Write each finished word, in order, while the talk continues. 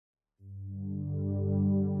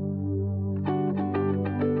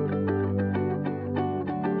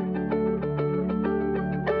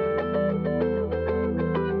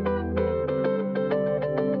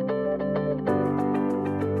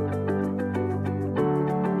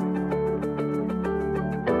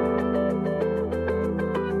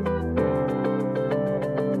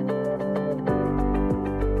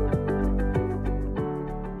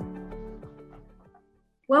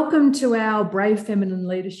Welcome to our Brave Feminine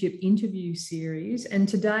Leadership interview series. And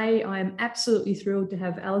today I am absolutely thrilled to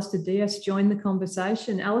have Alistair Dias join the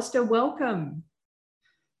conversation. Alistair, welcome.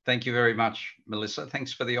 Thank you very much, Melissa.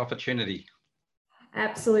 Thanks for the opportunity.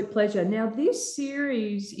 Absolute pleasure. Now, this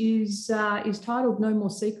series is titled No More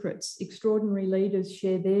Secrets. Extraordinary leaders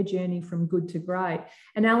share their journey from good to great.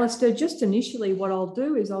 And Alistair, just initially what I'll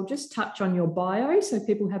do is I'll just touch on your bio so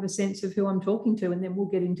people have a sense of who I'm talking to, and then we'll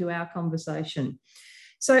get into our conversation.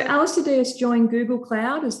 So Alistair Dias joined Google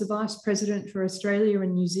Cloud as the Vice President for Australia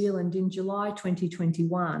and New Zealand in July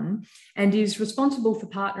 2021 and is responsible for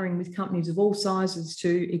partnering with companies of all sizes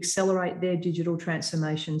to accelerate their digital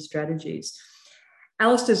transformation strategies.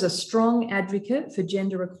 Alistair is a strong advocate for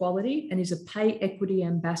gender equality and is a pay equity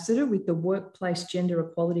ambassador with the Workplace Gender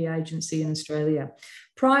Equality Agency in Australia.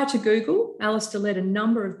 Prior to Google, Alistair led a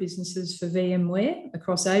number of businesses for VMware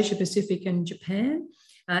across Asia Pacific and Japan,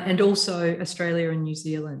 and also Australia and New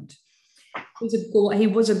Zealand. He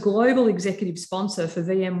was a global executive sponsor for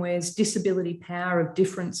VMware's Disability Power of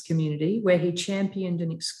Difference community, where he championed an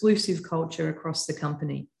exclusive culture across the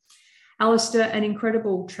company. Alistair, an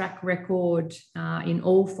incredible track record in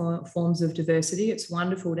all forms of diversity. It's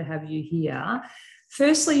wonderful to have you here.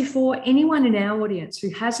 Firstly, for anyone in our audience who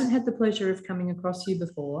hasn't had the pleasure of coming across you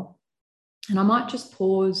before, and I might just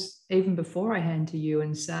pause even before I hand to you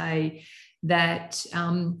and say that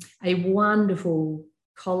a wonderful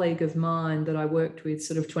colleague of mine that I worked with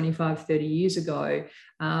sort of 25, 30 years ago,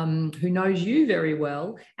 who knows you very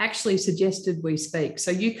well, actually suggested we speak. So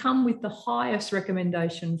you come with the highest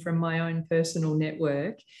recommendation from my own personal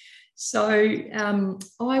network. So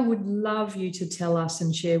I would love you to tell us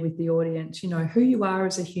and share with the audience, you know, who you are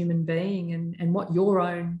as a human being and what your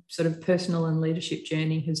own sort of personal and leadership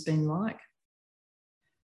journey has been like.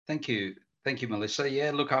 Thank you. Thank you, Melissa. Yeah,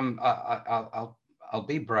 look, I'll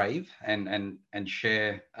be brave and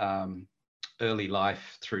share early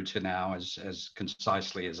life through to now as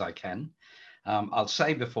concisely as I can. I'll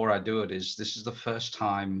say before I do it this is the first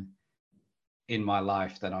time in my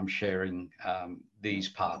life that I'm sharing these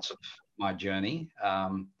parts of my journey.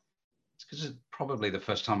 It's because it's probably the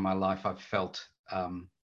first time in my life I've felt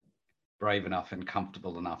brave enough and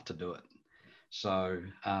comfortable enough to do it. So.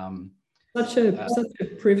 Such a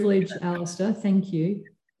privilege, Alistair. Thank you.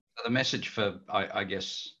 The message for, I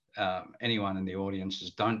guess, anyone in the audience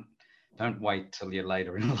is don't wait till you're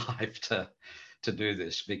later in life to do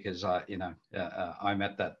this, because I'm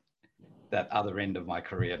at that other end of my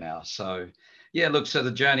career now. So yeah, look, so the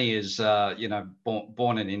journey is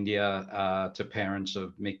born in India to parents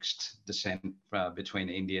of mixed descent between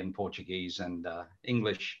Indian, Portuguese, and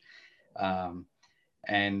English,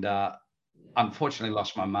 and unfortunately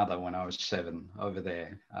lost my mother when I was 7 over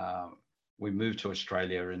there. We moved to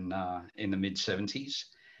Australia in the mid 70s.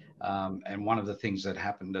 And one of the things that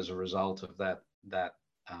happened as a result of that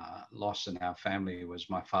loss in our family was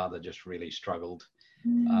my father just really struggled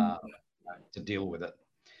to deal with it.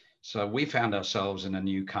 So we found ourselves in a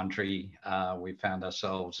new country. We found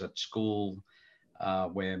ourselves at school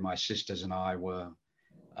where my sisters and I were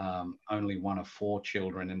only one of 4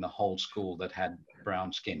 children in the whole school that had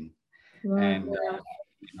brown skin. Right.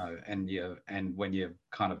 And when you're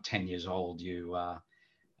kind of 10 years old, we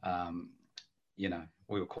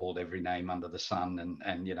were called every name under the sun,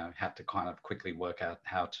 and had to kind of quickly work out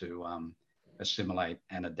how to assimilate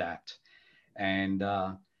and adapt. And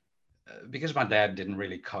because my dad didn't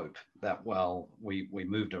really cope that well, we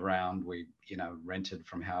moved around. We rented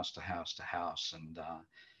from house to house to house, and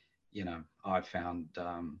I found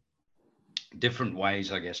different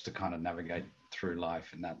ways, I guess, to kind of navigate through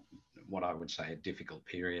life in that, what I would say, a difficult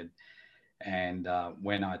period. And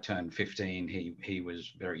when I turned 15, he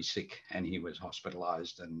was very sick and he was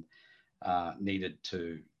hospitalized and needed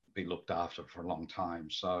to be looked after for a long time.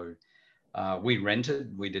 So we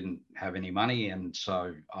rented, we didn't have any money. And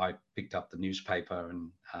so I picked up the newspaper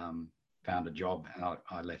and found a job, and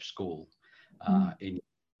I left school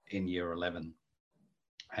in year 11.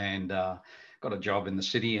 And got a job in the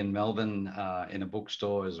city in Melbourne in a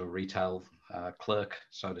bookstore as a retail clerk,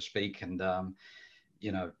 so to speak. And,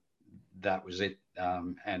 that was it.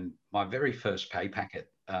 And my very first pay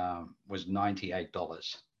packet was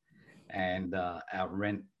 $98. And our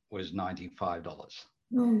rent was $95. Oh,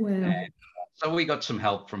 wow. And so we got some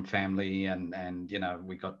help from family, and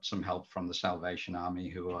we got some help from the Salvation Army,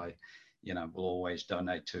 who I, will always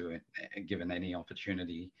donate to given any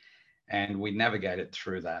opportunity. And we navigated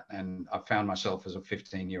through that. And I found myself as a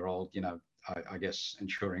 15-year-old, I guess,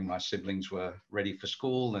 ensuring my siblings were ready for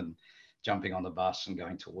school and jumping on the bus and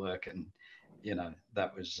going to work. And,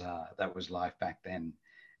 that was life back then.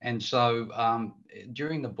 And so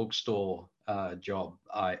during the bookstore job,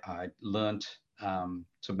 I learned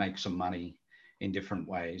to make some money in different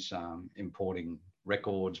ways, importing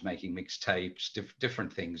records, making mixtapes,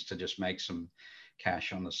 different things to just make some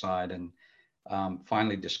cash on the side. And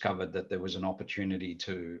finally discovered that there was an opportunity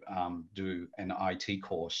to do an IT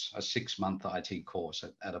course, a 6-month IT course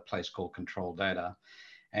at a place called Control Data.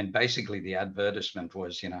 And basically the advertisement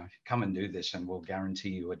was, come and do this and we'll guarantee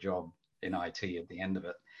you a job in IT at the end of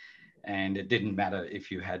it. And it didn't matter if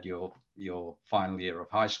you had your final year of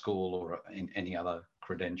high school or in any other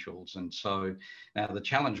credentials. And so now the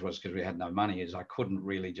challenge was, because we had no money, is I couldn't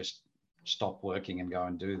really just stop working and go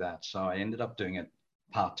and do that. So I ended up doing it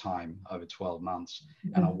part-time over 12 months.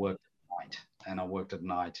 And I worked at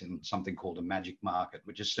night in something called a Magic Market,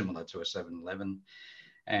 which is similar to a 7-Eleven.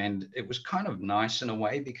 And it was kind of nice in a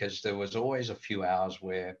way, because there was always a few hours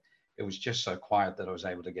where it was just so quiet that I was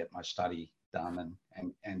able to get my study done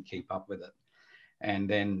and keep up with it. And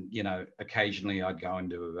then, occasionally I'd go and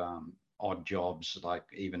do odd jobs, like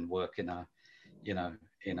even work in a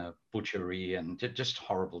butchery, and just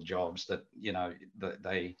horrible jobs that,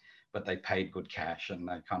 but they paid good cash, and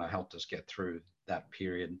they kind of helped us get through that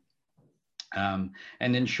period. And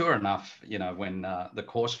then sure enough, when the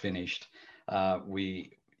course finished,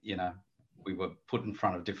 we were put in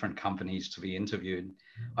front of different companies to be interviewed.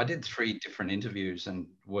 I did 3 different interviews and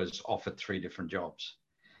was offered 3 different jobs.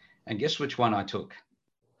 And guess which one I took?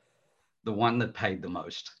 The one that paid the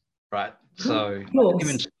most, right? So I didn't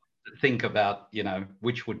even think about,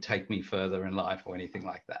 which would take me further in life or anything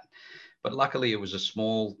like that. But luckily it was a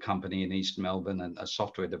small company in East Melbourne, and a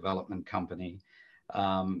software development company.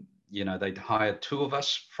 They'd hired 2 of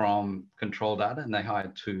us from Control Data, and they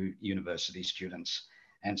hired 2 university students.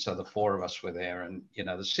 And so the 4 of us were there, and, the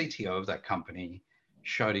CTO of that company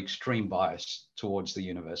showed extreme bias towards the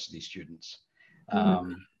university students,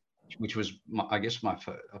 which was,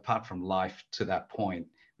 apart from life to that point,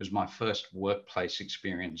 was my first workplace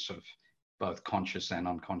experience of both conscious and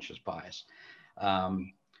unconscious bias.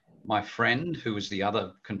 My friend, who was the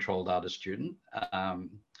other Control Data student,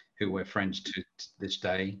 who we're friends to this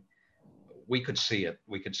day, we could see it.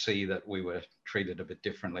 We could see that we were treated a bit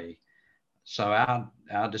differently. So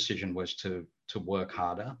our decision was to work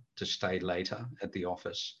harder, to stay later at the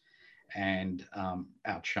office, and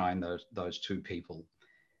outshine those 2 people.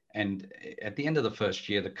 And at the end of the first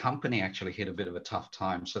year, the company actually hit a bit of a tough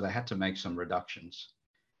time, so they had to make some reductions.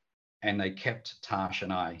 And they kept Tash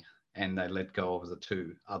and I, and they let go of the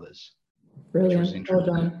 2 others. Brilliant. Which was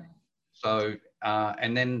interesting. Well done. So,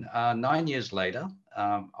 and then 9 years later,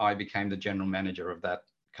 I became the general manager of that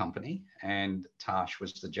company, and Tash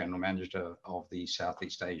was the general manager of the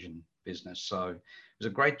Southeast Asian business. So it was a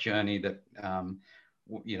great journey that,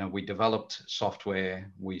 we developed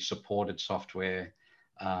software, we supported software,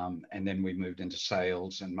 and then we moved into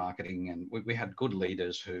sales and marketing, and we had good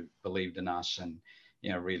leaders who believed in us and,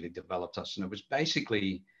 really developed us. And it was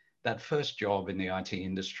basically that first job in the IT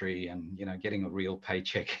industry, and, getting a real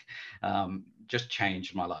paycheck, just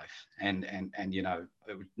changed my life. And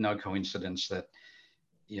it was no coincidence that,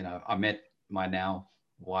 I met my now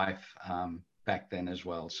wife back then as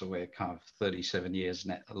well. So we're kind of 37 years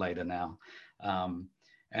later now.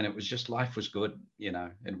 And it was just, life was good,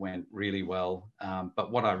 it went really well.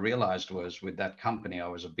 But what I realized was, with that company, I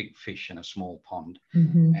was a big fish in a small pond.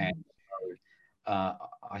 Mm-hmm. And so,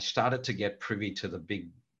 I started to get privy to the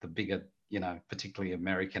bigger, particularly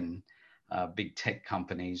American big tech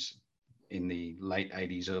companies in the late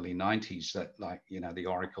 80s, early 90s, that, like, the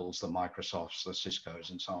Oracles, the Microsofts, the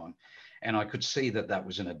Ciscos, and so on. And I could see that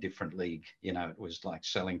was in a different league. It was like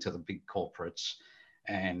selling to the big corporates.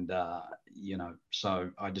 And, so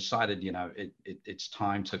I decided, it's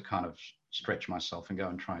time to kind of stretch myself and go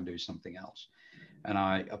and try and do something else. And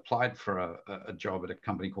I applied for a job at a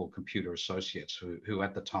company called Computer Associates, who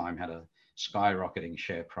at the time had a skyrocketing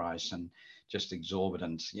share price and just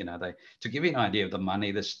exorbitant. To give you an idea of the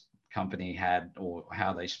money this company had, or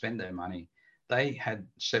how they spend their money, they had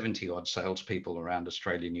 70 odd salespeople around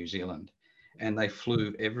Australia, New Zealand, and they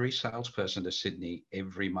flew every salesperson to Sydney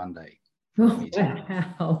every Monday. Oh,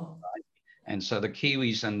 wow. And so the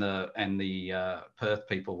Kiwis and the Perth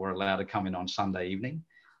people were allowed to come in on Sunday evening.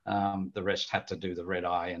 The rest had to do the red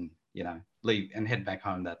eye and, leave and head back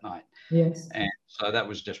home that night. Yes. And so that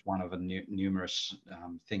was just one of the numerous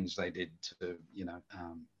things they did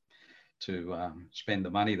to spend the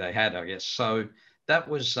money they had, I guess. So that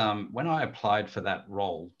was when I applied for that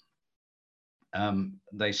role.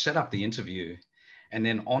 They set up the interview, and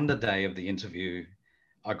then on the day of the interview,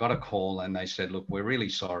 I got a call, and they said, "Look, we're really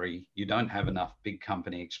sorry, you don't have enough big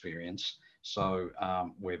company experience, so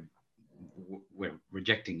we're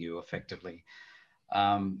rejecting you effectively."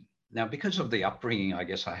 now, because of the upbringing, I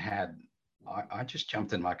guess I had, I just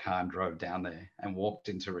jumped in my car and drove down there and walked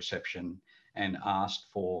into reception and asked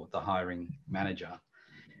for the hiring manager.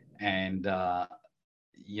 And,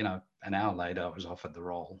 an hour later, I was offered the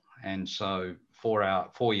role. And so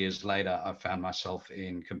 4 years later, I found myself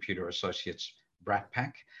in Computer Associates Brat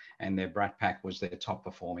Pack, and their Brat Pack was their top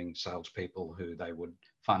performing salespeople who they would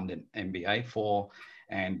fund an MBA for,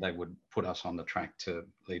 and they would put us on the track to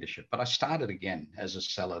leadership. But I started again as a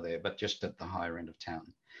seller there, but just at the higher end of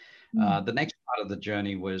town. The next part of the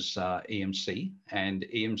journey was EMC, and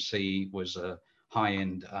EMC was a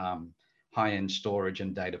high-end storage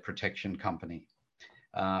and data protection company.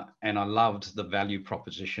 And I loved the value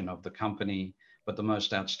proposition of the company. But the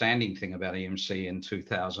most outstanding thing about EMC in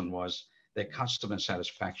 2000 was their customer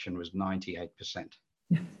satisfaction was 98%.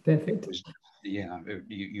 Yeah, perfect. It was,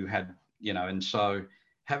 you had, and so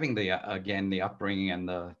having the upbringing and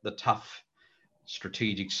the tough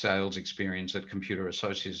strategic sales experience at Computer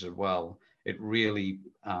Associates as well, it really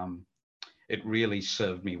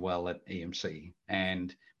served me well at EMC.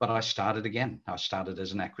 But I started again. I started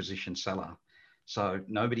as an acquisition seller. So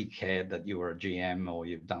nobody cared that you were a GM or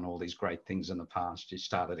you've done all these great things in the past. You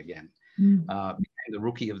started again. Became the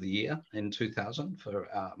Rookie of the Year in 2000 for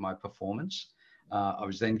my performance. I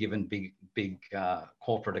was then given big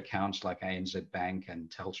corporate accounts like ANZ Bank and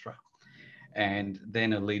Telstra, and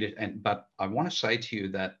then a leader. But I want to say to you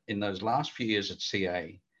that in those last few years at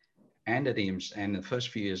CA and at EMC, and the first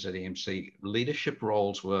few years at EMC, leadership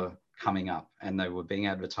roles were coming up and they were being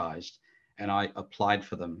advertised, and I applied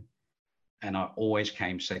for them, and I always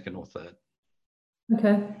came second or third.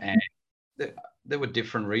 Okay. And there were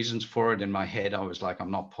different reasons for it. In my head, I was like, I'm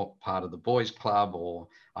not part of the boys club, or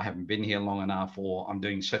I haven't been here long enough, or I'm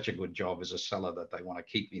doing such a good job as a seller that they want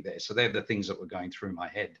to keep me there. So they're the things that were going through my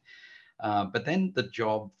head. But then the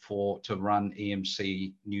job to run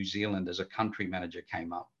EMC New Zealand as a country manager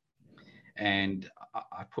came up, and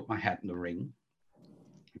I put my hat in the ring,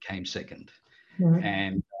 came second. Right.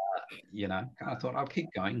 And I thought I'll keep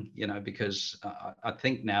going, because I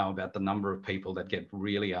think now about the number of people that get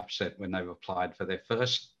really upset when they've applied for their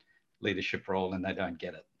first leadership role and they don't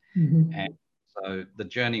get it. Mm-hmm. And so the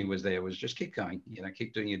journey was just keep going,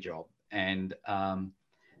 keep doing your job. And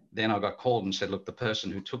then I got called and said, look, the person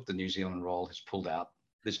who took the New Zealand role has pulled out.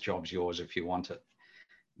 This job's yours if you want it.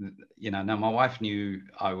 Now my wife knew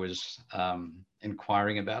I was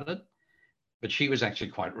inquiring about it, but she was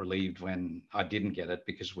actually quite relieved when I didn't get it,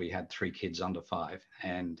 because we had 3 kids under 5,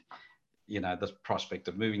 and the prospect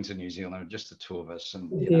of moving to New Zealand, just the 2 of us,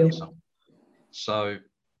 and so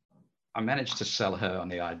I managed to sell her on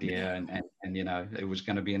the idea, and it was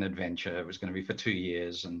going to be an adventure. It was going to be for 2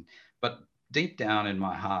 years, but deep down in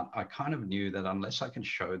my heart, I kind of knew that unless I can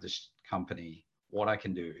show this company what I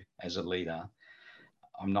can do as a leader,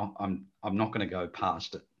 I'm not going to go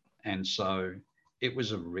past it. And so it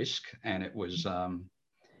was a risk, and it was,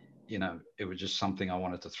 it was just something I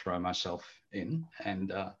wanted to throw myself in.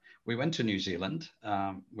 And we went to New Zealand.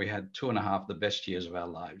 We had 2.5 the best years of our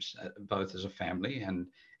lives, both as a family, and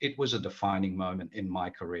it was a defining moment in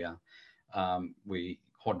my career. We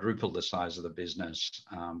quadrupled the size of the business.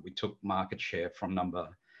 We took market share from number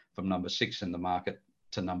 6 in the market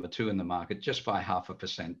to number 2 in the market, just by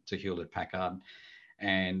 0.5% to Hewlett Packard.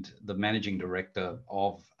 And the managing director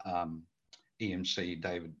of EMC,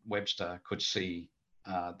 David Webster, could see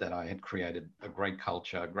that I had created a great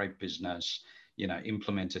culture, a great business,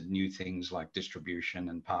 implemented new things like distribution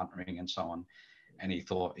and partnering and so on. And he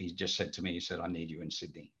just said to me, he said, I need you in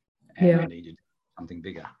Sydney, and I need you to do something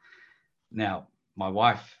bigger. Now, my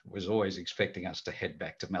wife was always expecting us to head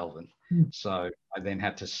back to Melbourne. So I then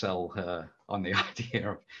had to sell her on the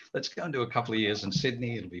idea of, let's go and do a couple of years in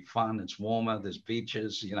Sydney. It'll be fun. It's warmer. There's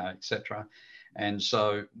beaches, etc. And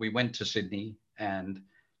so we went to Sydney, and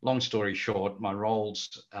long story short, my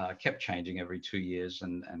roles kept changing every 2 years.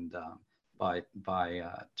 And by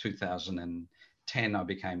 2010, I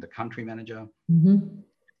became the country manager. Mm-hmm.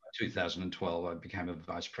 By 2012, I became a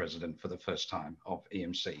vice president for the first time of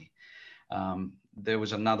EMC. There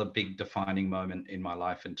was another big defining moment in my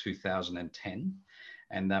life in 2010,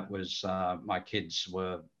 and that was my kids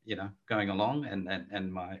were, going along,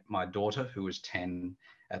 and my daughter, who was 10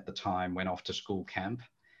 at the time, went off to school camp.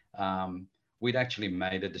 We'd actually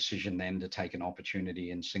made a decision then to take an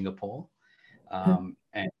opportunity in Singapore, and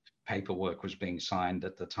paperwork was being signed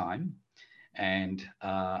at the time, and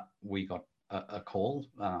we got a call.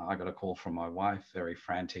 I got a call from my wife, very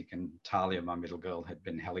frantic, and Talia, my middle girl, had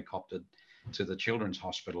been helicoptered to the Children's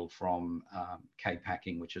Hospital from K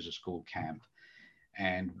Packing, which is a school camp.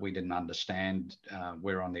 and we didn't understand.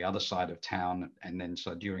 We're on the other side of town, and then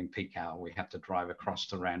so during peak hour we had to drive across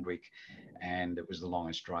to Randwick, and it was the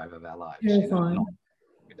longest drive of our lives. Terrifying. Not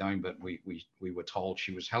we're doing, but we were told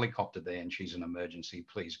she was helicoptered there and she's an emergency.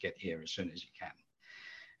 Please get here as soon as you can.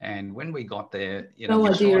 And when we got there, no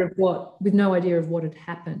idea of what had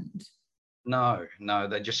happened. No,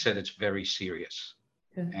 they just said it's very serious.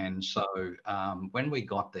 Okay. And so when we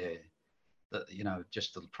got there,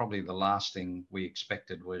 probably the last thing we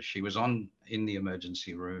expected was she was in the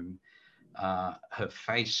emergency room. Her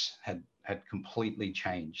face had completely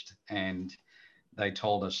changed, and they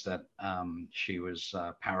told us that she was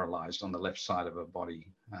paralyzed on the left side of her body,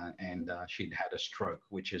 and she'd had a stroke,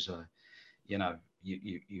 which is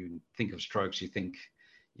you think of strokes, you think,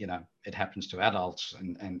 it happens to adults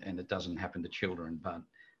and it doesn't happen to children. But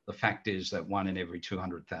the fact is that 1 in every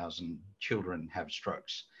 200,000 children have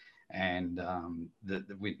strokes. And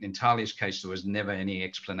in Talia's case, there was never any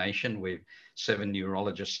explanation. With 7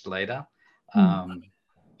 neurologists later,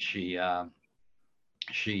 she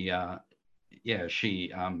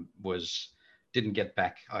didn't get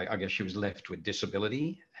back. I guess she was left with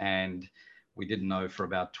disability, and we didn't know for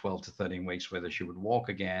about 12 to 13 weeks whether she would walk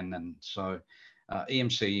again. And so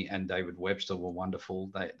EMC and David Webster were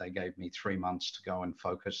wonderful. They gave me 3 months to go and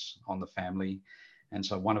focus on the family. And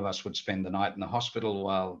so one of us would spend the night in the hospital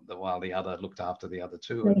while the other looked after the other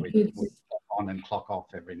two. And we'd clock on and clock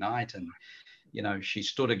off every night. And, she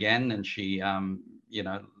stood again, and she,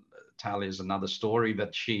 Talia's another story,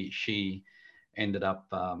 but she ended up,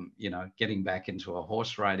 getting back into a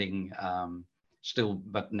horse riding, still,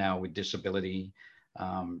 but now with disability.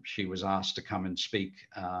 She was asked to come and speak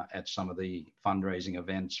at some of the fundraising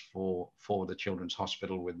events for the Children's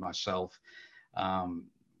Hospital with myself.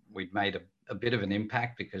 We'd made a bit of an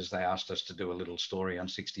impact because they asked us to do a little story on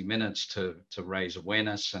 60 Minutes to raise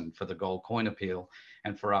awareness and for the Gold Coin Appeal.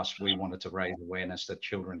 And for us, we wanted to raise awareness that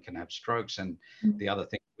children can have strokes. And the other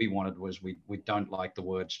thing we wanted was we don't like the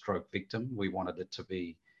word stroke victim. We wanted it to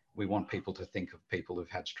be, we want people to think of people who've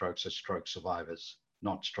had strokes as stroke survivors,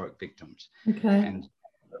 not stroke victims. Okay. And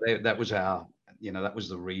that was that was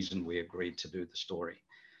the reason we agreed to do the story.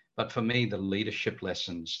 But for me, the leadership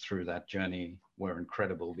lessons through that journey were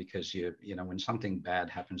incredible, because when something bad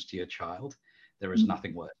happens to your child, there is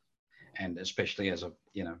nothing worse, and especially as a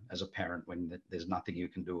parent, when there's nothing you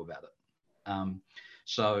can do about it.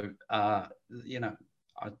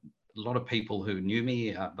 A lot of people who knew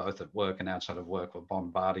me, both at work and outside of work, were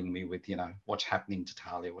bombarding me with, what's happening to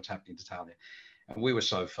Talia, what's happening to Talia. And we were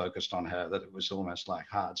so focused on her that it was almost like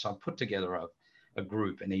hard. So I put together a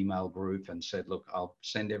group, an email group, and said, look, I'll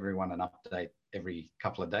send everyone an update every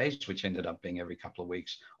couple of days, which ended up being every couple of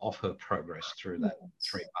weeks, of her progress through that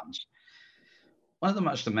 3 months. One of the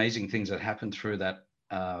most amazing things that happened through that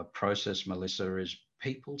process, Melissa, is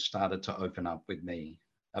people started to open up with me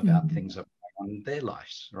about things that were going on in their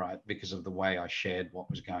lives, right? Because of the way I shared what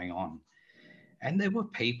was going on. And there were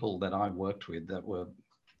people that I worked with that were,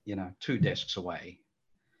 2 desks away,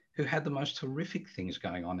 who had the most horrific things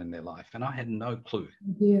going on in their life, and I had no clue.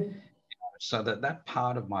 Yeah. So that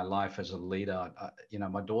part of my life as a leader,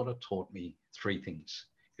 my daughter taught me 3 things,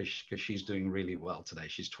 because she's doing really well today.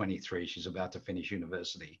 She's 23. She's about to finish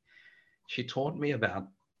university. She taught me about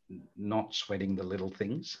not sweating the little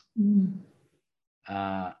things.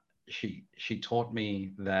 She taught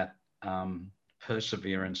me that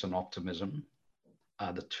perseverance and optimism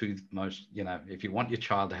are the 2 most, if you want your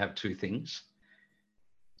child to have 2 things,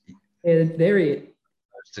 there it.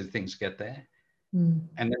 Those 2 things get there. And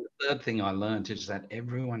then the third thing I learned is that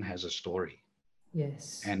everyone has a story.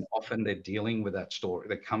 Yes. And often they're dealing with that story.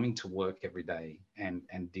 They're coming to work every day and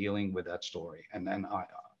dealing with that story. And then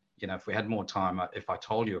if we had more time, if I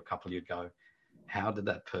told you a couple, you'd go, how did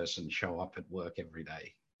that person show up at work every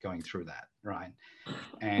day going through that, right?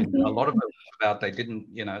 And a lot of it was about they didn't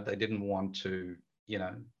want to,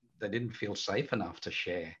 they didn't feel safe enough to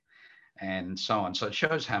share, and so on. So it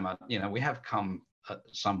shows how much, we have come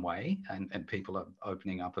some way, and people are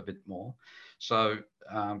opening up a bit more. So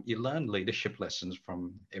you learn leadership lessons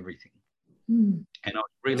from everything. And I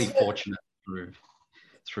was really fortunate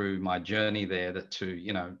through my journey there that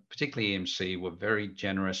particularly EMC were very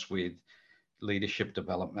generous with leadership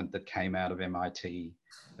development that came out of MIT,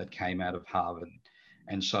 that came out of Harvard.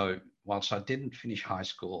 And so whilst I didn't finish high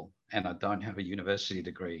school and I don't have a university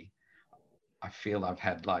degree, I feel I've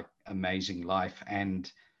had like amazing life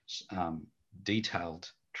and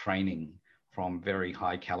detailed training from very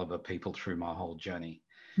high caliber people through my whole journey.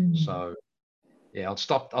 So yeah,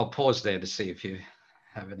 I'll pause there to see if you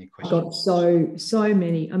have any questions. I've got so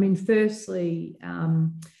many. I mean, firstly,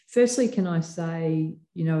 firstly, can I say,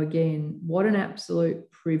 you know, again, what an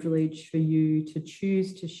absolute privilege for you to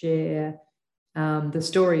choose to share the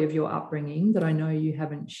story of your upbringing that I know you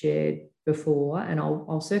haven't shared before. And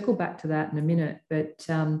I'll circle back to that in a minute. But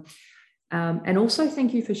and also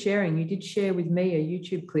thank you for sharing. You did share with me a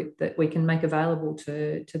YouTube clip that we can make available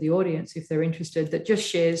to the audience if they're interested, that just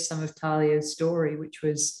shares some of Talia's story, which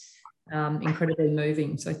was incredibly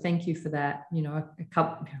moving. So thank you for that. You know,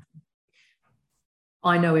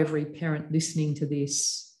 I know every parent listening to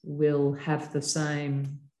this will have the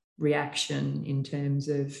same reaction in terms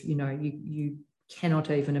of, you know, you cannot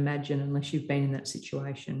even imagine, unless you've been in that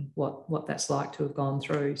situation, what that's like to have gone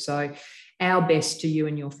through. So our best to you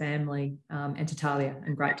and your family, and to Talia,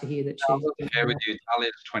 and great to hear that she's... I'll share with you,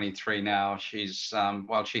 Talia's 23 now. She's,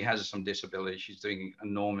 while she has some disability, she's doing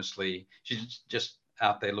enormously. She's just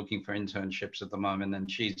out there looking for internships at the moment, and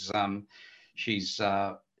she's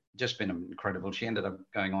just been incredible. She ended up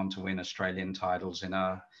going on to win Australian titles in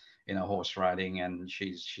a horse riding, and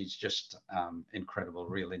she's just incredible,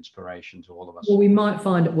 real inspiration to all of us. Well, we might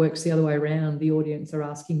find it works the other way around. The audience are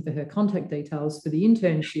asking for her contact details for the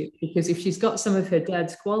internship, because if she's got some of her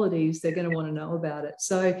dad's qualities, they're going to want to know about it.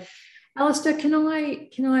 So, Alistair, can I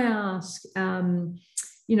ask,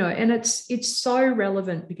 you know, and it's so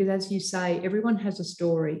relevant because, as you say, everyone has a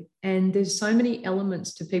story, and there's so many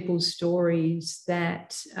elements to people's stories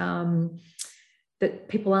that that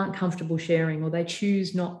people aren't comfortable sharing, or they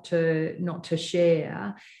choose not to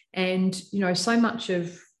share. And, you know, so much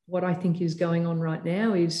of what I think is going on right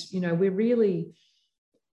now is, you know, we're really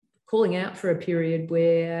calling out for a period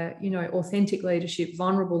where, you know, authentic leadership,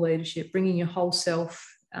 vulnerable leadership, bringing your whole self,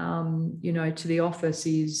 you know, to the office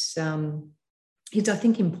is I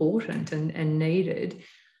think, important and needed.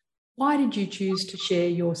 Why did you choose to share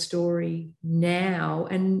your story now?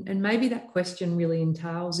 And maybe that question really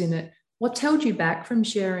entails in it, what's held you back from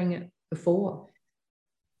sharing it before?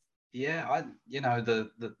 Yeah, you know,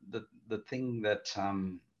 the thing that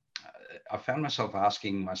I found myself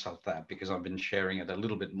asking myself that, because I've been sharing it a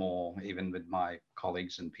little bit more, even with my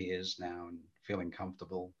colleagues and peers now, and feeling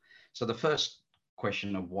comfortable. So the first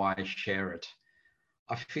question of why share it,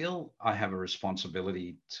 I feel I have a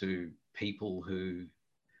responsibility to people who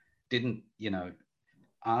didn't, you know,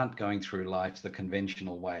 aren't going through life the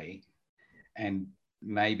conventional way, and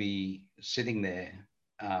maybe sitting there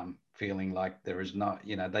feeling like there is not,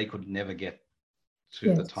 you know, they could never get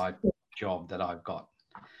to the type of job that I've got.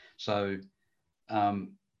 So I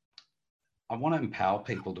want to empower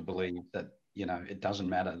people to believe that, you know, it doesn't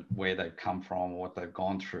matter where they've come from or what they've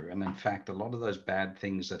gone through. And in fact, a lot of those bad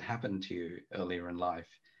things that happened to you earlier in life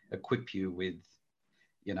equip you with,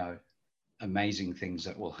 you know, amazing things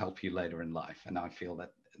that will help you later in life. And I feel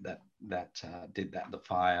that did that, the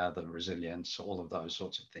fire, the resilience, all of those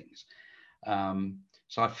sorts of things.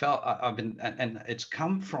 So I felt I've been, and it's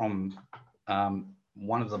come from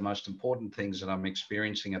one of the most important things that I'm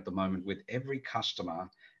experiencing at the moment with every customer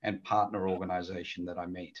and partner organization that I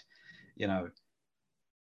meet. You know,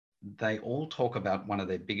 they all talk about one of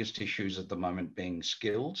their biggest issues at the moment being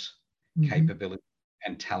skills, capability,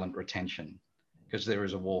 and talent retention, because there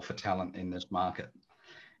is a war for talent in this market.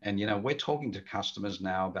 And, you know, we're talking to customers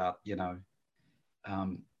now about, you know,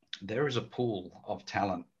 there is a pool of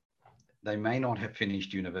talent. They may not have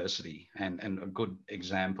finished university. And a good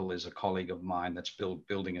example is a colleague of mine that's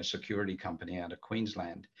building a security company out of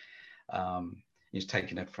Queensland. He's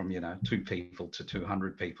taken it from, you know, 2 people to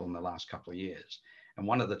 200 people in the last couple of years. And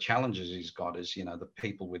one of the challenges he's got is, you know, the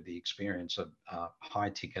people with the experience of high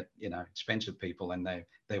ticket, you know, expensive people, and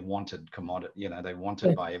they wanted commodity, you know, they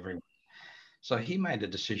wanted by everyone. So he made a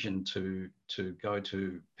decision to go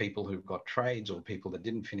to people who've got trades, or people that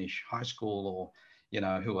didn't finish high school, or, you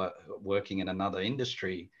know, who are working in another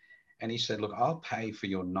industry. And he said, look, I'll pay for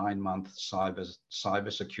your 9-month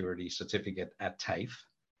cybersecurity certificate at TAFE,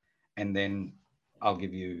 and then I'll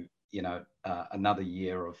give you, you know, another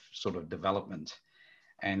year of sort of development.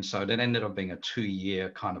 And so that ended up being a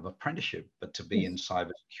 2-year kind of apprenticeship, but to be in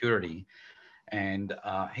cybersecurity. And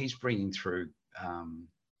he's bringing through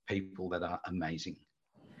people that are amazing.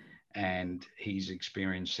 And he's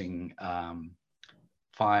experiencing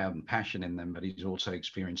fire and passion in them, but he's also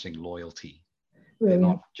experiencing loyalty. They're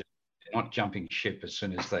not jumping ship as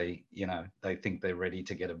soon as they, you know, they think they're ready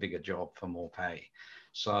to get a bigger job for more pay.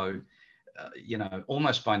 So, you know,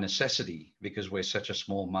 almost by necessity, because we're such a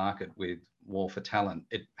small market with war for talent,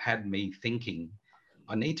 it had me thinking,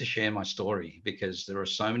 I need to share my story, because there are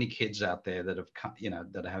so many kids out there that have, you know,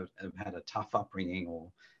 that have had a tough upbringing,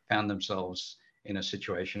 or found themselves in a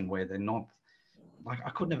situation where they're not, like, I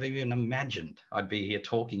couldn't have even imagined I'd be here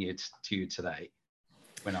talking to you today.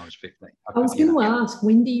 when I was 15. I was going to ask,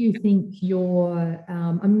 when do you think your,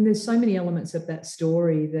 I mean, there's so many elements of that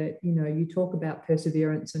story that, you know, you talk about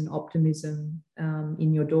perseverance and optimism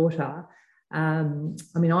in your daughter. I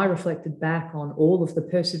mean, I reflected back on all of the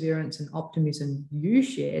perseverance and optimism you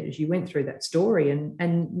shared as you went through that story,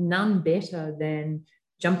 and none better than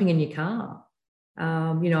jumping in your car.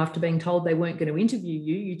 You know, after being told they weren't going to interview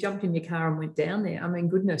you, you jumped in your car and went down there. I mean,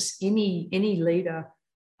 goodness, any leader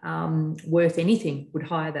worth anything would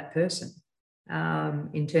hire that person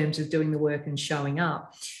in terms of doing the work and showing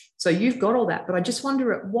up. So you've got all that, but I just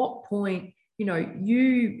wonder at what point, you know,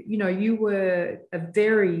 you were a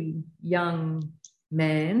very young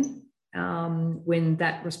man when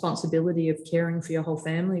that responsibility of caring for your whole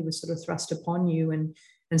family was sort of thrust upon you, and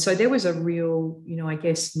so there was a real, you know, I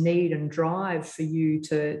guess, need and drive for you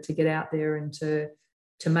to get out there and to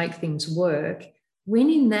make things work.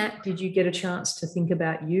 When in that did you get a chance to think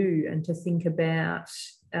about you and to think about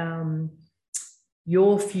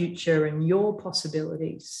your future and your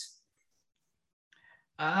possibilities?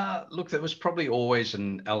 Look, there was probably always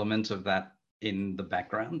an element of that in the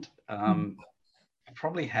background. I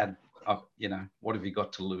probably had, you know, what have you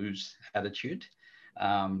got to lose attitude.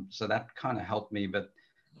 So that kind of helped me. But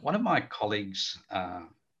one of my colleagues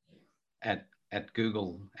at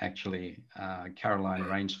Google, actually, Caroline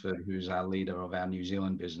Rainsford, who's our leader of our New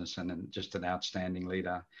Zealand business and just an outstanding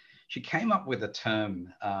leader, she came up with a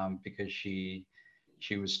term because she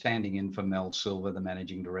was standing in for Mel Silver, the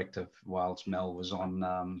managing director, whilst Mel was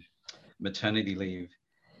on maternity leave.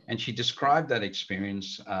 And she described that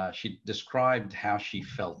experience. She described how she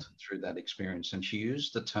felt through that experience. And she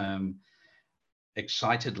used the term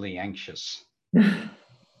excitedly anxious.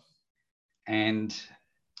 And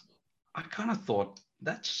I kind of thought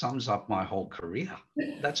that sums up my whole career.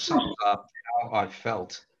 That sums up how I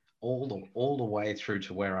felt all the way through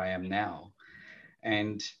to where I am now.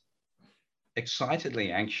 And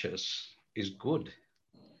excitedly anxious is good.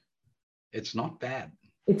 It's not bad.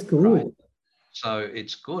 It's good. Right? So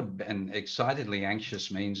it's good. And excitedly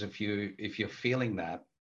anxious means if you're feeling that,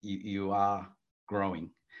 you are growing.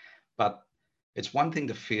 But it's one thing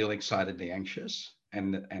to feel excitedly anxious,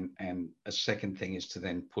 and a second thing is to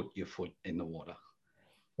then put your foot in the water.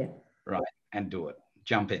 Yeah. Right. And do it.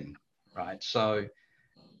 Jump in. Right. So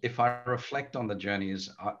if I reflect on the journey,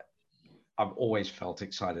 I've always felt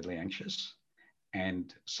excitedly anxious,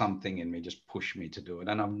 and something in me just pushed me to do it.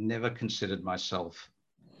 And I've never considered myself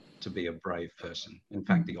to be a brave person. In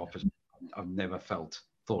fact, the opposite. I've never thought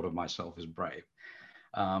of myself as brave.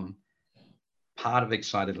 Part of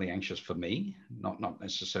excitedly anxious for me, not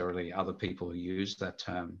necessarily other people who use that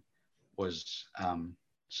term, was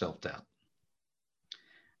self-doubt.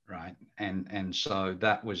 Right. And so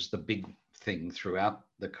that was the big thing throughout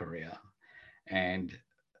the career. And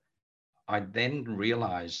I then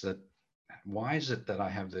realized that, why is it that I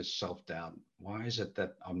have this self-doubt? Why is it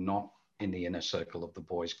that I'm not in the inner circle of the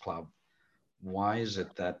boys' club? Why is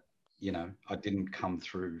it that, you know, I didn't come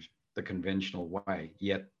through the conventional way,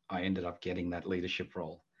 yet I ended up getting that leadership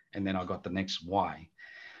role? And then I got the next why.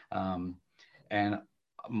 And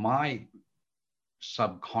my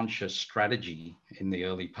subconscious strategy in the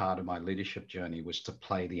early part of my leadership journey was to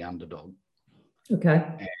play the underdog. Okay.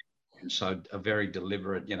 And so a very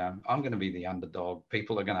deliberate, you know, I'm going to be the underdog.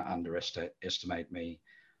 People are going to underestimate me,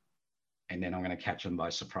 and then I'm going to catch them by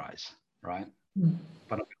surprise, right?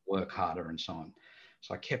 But I'm going to work harder and so on.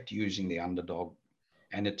 So I kept using the underdog,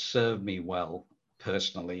 and it served me well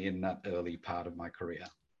personally in that early part of my career.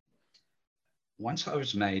 Once I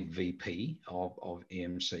was made VP of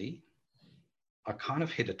EMC, I kind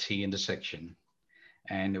of hit a T intersection,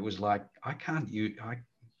 and it was like, I can't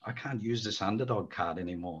use this underdog card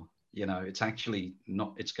anymore. You know, it's actually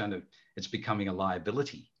not, it's becoming a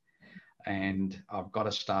liability, and I've got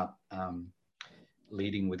to start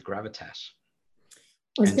leading with gravitas.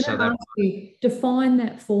 I was going to ask you, define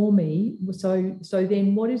that for me. So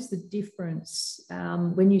then what is the difference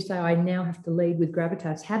when you say I now have to lead with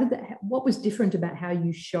gravitas? What was different about how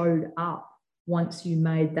you showed up once you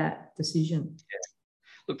made that decision? Yeah.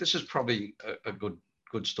 Look, this is probably a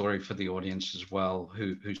good story for the audience as well,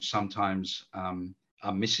 who sometimes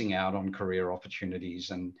are missing out on career opportunities,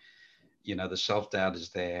 and, you know, the self-doubt is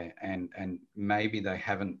there, and maybe they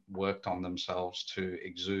haven't worked on themselves to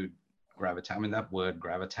exude gravitas. I mean, that word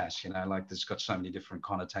gravitas, you know, like, there's got so many different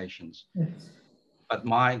connotations. Yes. But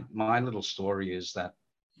my little story is that,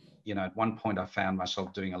 you know, at one point I found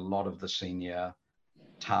myself doing a lot of the senior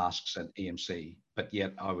tasks at EMC, but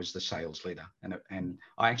yet I was the sales leader. And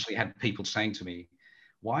I actually had people saying to me,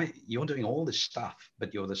 why, you're doing all this stuff,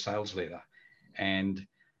 but you're the sales leader? And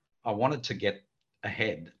I wanted to get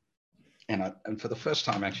ahead. And for the first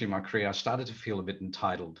time actually in my career, I started to feel a bit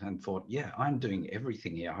entitled and thought, yeah, I'm doing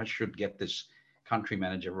everything here. I should get this country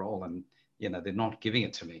manager role, and they're not giving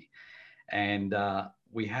it to me. And I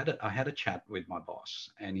had a chat with my boss,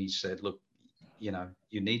 and he said, look,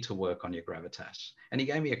 you need to work on your gravitas. And he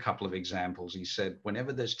gave me a couple of examples. He said,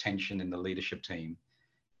 whenever there's tension in the leadership team,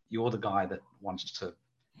 you're the guy that wants to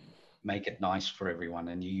make it nice for everyone,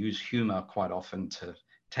 and you use humor quite often to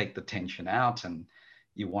take the tension out, and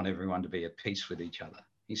you want everyone to be at peace with each other.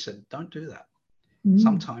 He said, don't do that.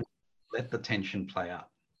 Sometimes let the tension play out,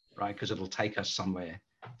 right? Because it'll take us somewhere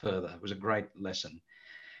further. It was a great lesson.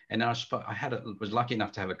 And I was lucky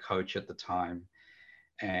enough to have a coach at the time,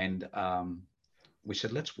 and we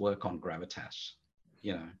said, let's work on gravitas.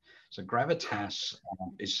 So gravitas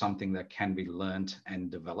is something that can be learned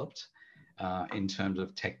and developed in terms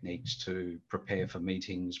of techniques to prepare for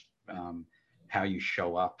meetings, how you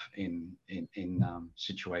show up in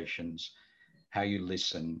situations, how you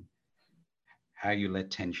listen, how you let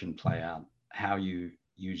tension play out, how you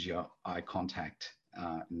use your eye contact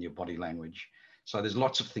and your body language. So there's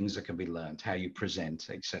lots of things that can be learned, how you present,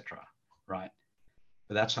 etc. Right?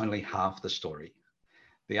 But that's only half the story.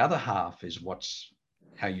 The other half is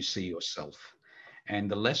how you see yourself. And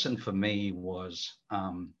the lesson for me was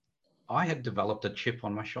I had developed a chip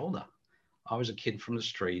on my shoulder. I was a kid from the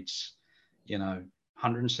streets,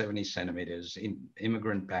 170 centimeters,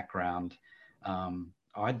 immigrant background.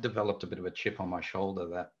 I developed a bit of a chip on my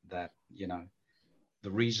shoulder that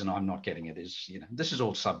the reason I'm not getting it is, this is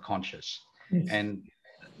all subconscious. Yes. And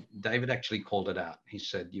David actually called it out. He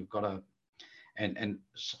said, you've got to, and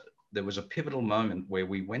there was a pivotal moment where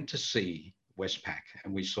we went to see Westpac,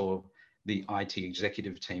 and we saw the IT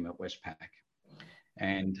executive team at Westpac.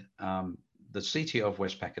 And the CTO of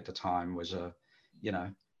Westpac at the time was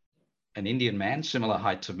an Indian man, similar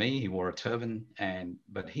height to me. He wore a turban,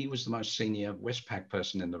 but he was the most senior Westpac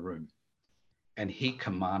person in the room, and he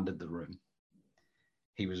commanded the room.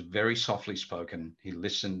 He was very softly spoken. He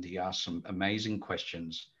listened. He asked some amazing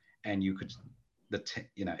questions, and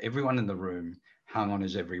everyone in the room hung on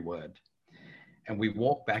his every word. And we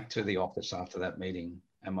walked back to the office after that meeting,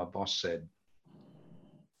 and my boss said,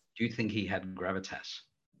 do you think he had gravitas?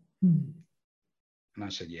 And I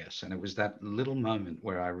said, yes. And it was that little moment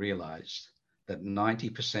where I realized that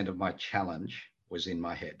 90% of my challenge was in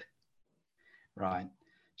my head, right?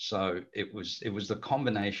 So it was the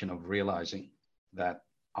combination of realizing that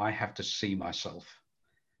I have to see myself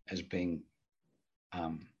as being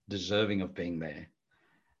deserving of being there.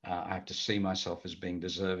 I have to see myself as being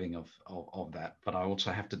deserving of that, but I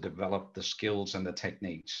also have to develop the skills and the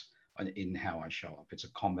techniques in how I show up. It's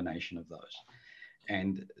a combination of those.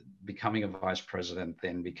 And becoming a vice president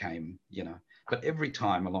then became, but every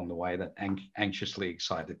time along the way, that anxiously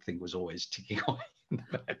excited thing was always ticking away in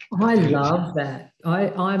the back. I love that.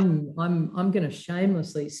 I'm going to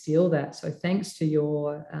shamelessly steal that. So thanks to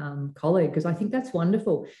your colleague, because I think that's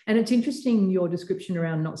wonderful. And it's interesting, your description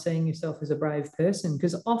around not seeing yourself as a brave person,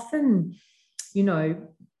 because often,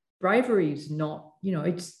 bravery is not,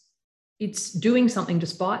 it's doing something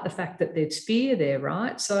despite the fact that there's fear there,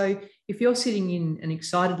 right? So if you're sitting in an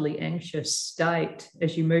excitedly anxious state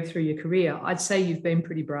as you move through your career, I'd say you've been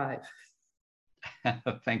pretty brave.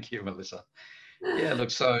 Thank you, Melissa. Yeah,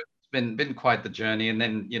 look, so it's been quite the journey. And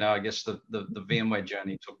then, I guess the VMware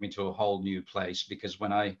journey took me to a whole new place, because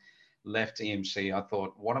when I left EMC, I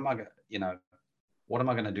thought, what am I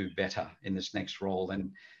going to do better in this next role?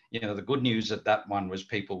 And, the good news at that one was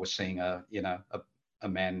people were seeing a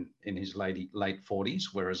man in his late 40s,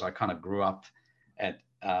 whereas I kind of grew up at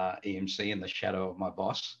EMC in the shadow of my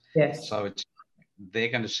boss. Yes. So they're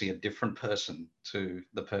going to see a different person to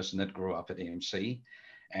the person that grew up at EMC,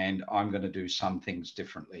 and I'm going to do some things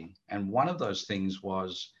differently. And one of those things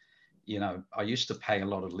was, I used to pay a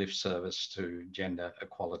lot of lip service to gender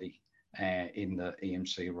equality in the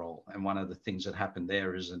EMC role. And one of the things that happened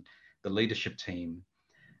there is that the leadership team,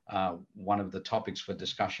 one of the topics for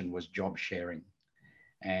discussion was job sharing.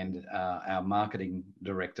 And our marketing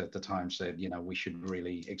director at the time said, we should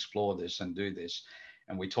really explore this and do this.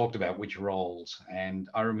 And we talked about which roles. And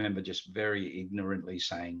I remember just very ignorantly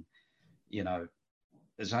saying,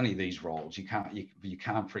 there's only these roles. You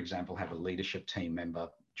can't, for example, have a leadership team member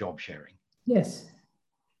job sharing. Yes.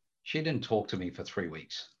 She didn't talk to me for 3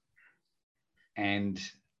 weeks. And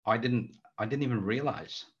I didn't even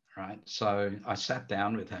realize, right? So I sat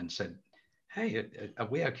down with her and said, hey, are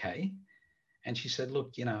we okay? And she said,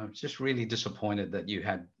 look, just really disappointed that you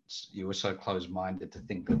were so close-minded to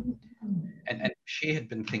think that, and she had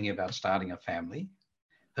been thinking about starting a family.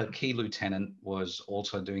 Her key lieutenant was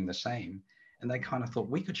also doing the same. And they kind of thought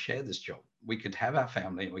we could share this job. we could have our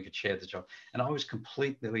family and we could share the job. And I was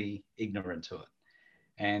completely ignorant to it.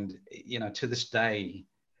 And, you know, to this day,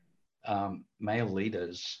 male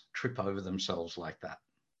leaders trip over themselves like that,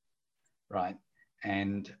 right?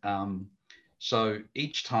 And so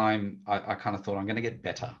each time I kind of thought I'm going to get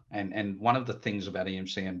better. And one of the things about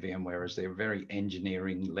EMC and VMware is they're very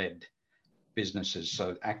engineering-led businesses.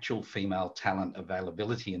 So actual female talent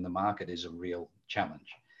availability in the market is a real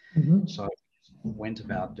challenge. Mm-hmm. So I went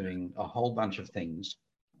about doing a whole bunch of things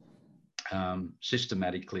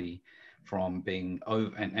systematically, from being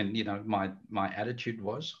over, and you know, my attitude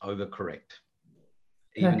was overcorrect,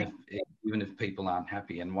 even if people aren't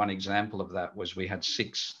happy. And one example of that was we had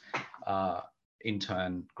 6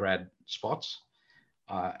 intern grad spots,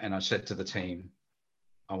 and I said to the team,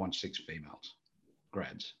 I want 6 females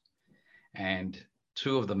grads. And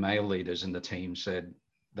 2 of the male leaders in the team said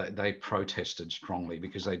that they protested strongly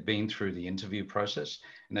because they'd been through the interview process,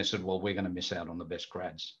 and they said, well, we're going to miss out on the best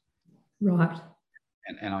grads. Right.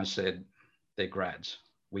 And I said, they're grads.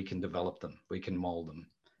 We can develop them. We can mold them.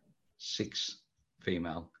 6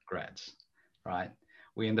 female grads, right?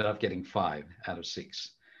 We ended up getting 5 out of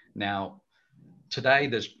 6. Now, today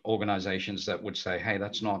there's organizations that would say, hey,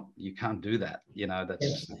 that's not, you can't do that. You know,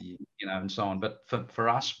 that's, you know, and so on. But for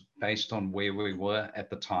us, based on where we were at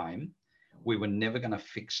the time, we were never going to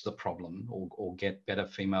fix the problem or get better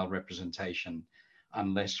female representation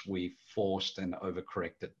unless we forced and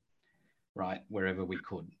overcorrected, right, wherever we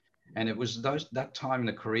could. And it was that time in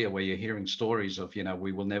the career where you're hearing stories of, you know,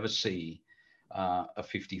 we will never see a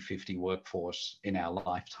 50-50 workforce in our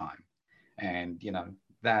lifetime. And, you know,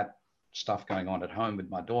 that stuff going on at home with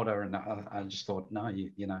my daughter. And I just thought, no,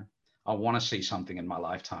 you know, I want to see something in my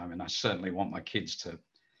lifetime. And I certainly want my kids to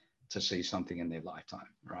see something in their lifetime,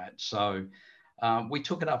 right? So we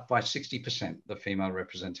took it up by 60%, the female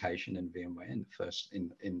representation in VMware in the first,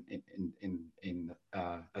 in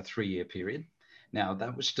a 3-year period. Now,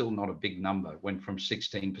 that was still not a big number. It went from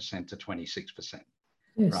 16% to 26%,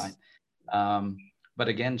 yes. Right? But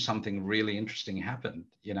again, something really interesting happened.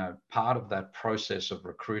 You know, part of that process of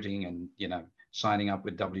recruiting and, you know, signing up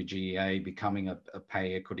with WGEA, becoming a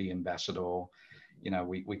pay equity ambassador, you know,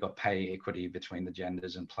 we got pay equity between the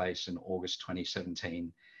genders in place in August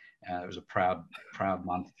 2017. It was a proud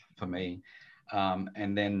month for me.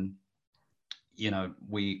 And then, you know,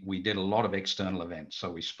 we did a lot of external events. So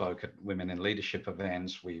we spoke at women in leadership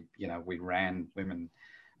events. We ran women,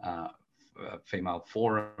 female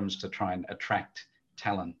forums to try and attract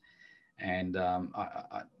talent. And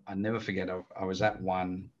I never forget, I was at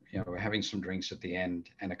one, you know, we're having some drinks at the end,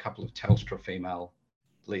 and a couple of Telstra female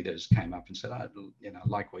leaders came up and said, I, you know,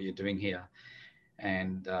 like what you're doing here,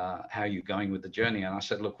 and how are you going with the journey? And I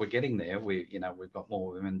said, look, we're getting there. We've got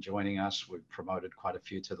more women joining us. We've promoted quite a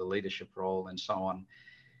few to the leadership role and so on.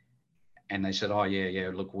 And they said, oh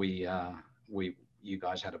yeah, look, you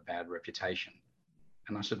guys had a bad reputation.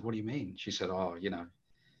 And I said, what do you mean? She said, oh, you know,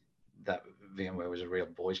 that VMware was a real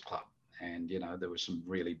boys club, and, you know, there were some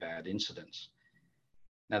really bad incidents.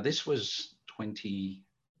 Now, this was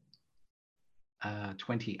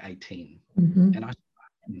 2018. Mm-hmm.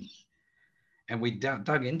 And we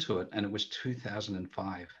dug into it, and it was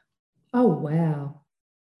 2005. Oh, wow.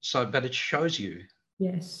 So, but it shows you.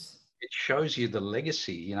 Yes. It shows you the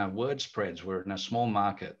legacy. You know, word spreads. We're in a small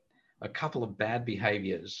market. A couple of bad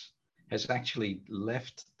behaviors has actually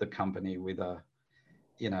left the company with a,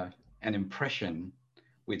 you know, an impression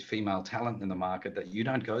with female talent in the market that you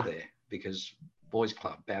don't go there because boys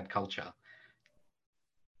club, bad culture.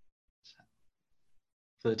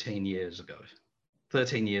 13 years ago,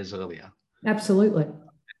 13 years earlier. Absolutely.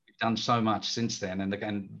 We've done so much since then. And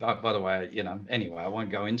again, by the way, you know, anyway, I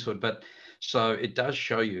won't go into it, but so it does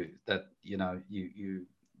show you that, you know,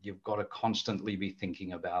 you've got to constantly be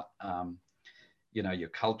thinking about, you know, your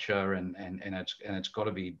culture, and it's got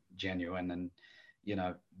to be genuine. And, you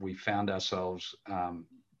know, we found ourselves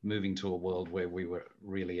moving to a world where we were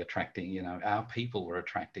really attracting, you know, our people were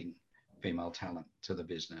attracting female talent to the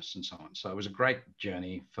business and so on. So it was a great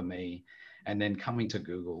journey for me. And then coming to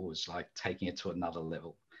Google was like taking it to another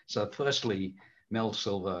level. So firstly, Mel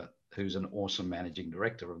Silver, who's an awesome managing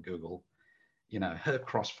director of Google, you know, her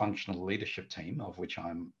cross-functional leadership team, of which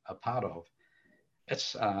I'm a part of,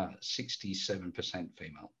 it's 67%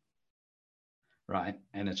 female, right?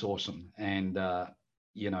 And it's awesome. And,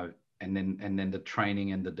 you know, and then the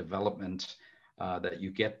training and the development that you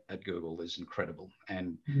get at Google is incredible.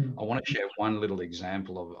 And I want to share one little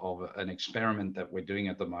example of an experiment that we're doing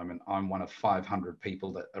at the moment. I'm one of 500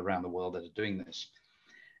 people that around the world that are doing this.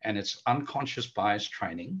 And it's unconscious bias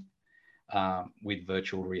training with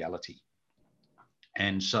virtual reality.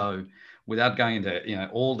 And so without going into, you know,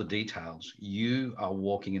 all the details, you are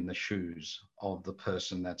walking in the shoes of the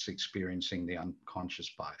person that's experiencing the unconscious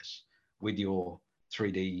bias with your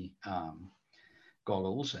 3D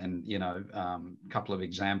goggles. And, you know, a couple of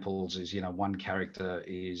examples is, you know, one character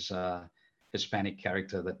is a Hispanic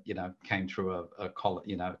character that, you know, came through a college,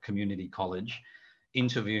 you know, community college,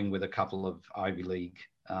 interviewing with a couple of Ivy League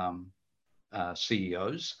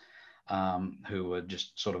CEOs who were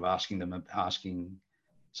just sort of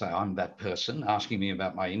so I'm that person, asking me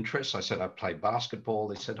about my interests. I said, I play basketball.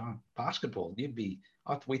 They said, oh, basketball,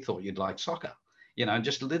 we thought you'd like soccer, you know,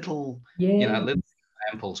 just little, you know, Yeah. little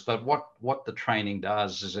examples. But what the training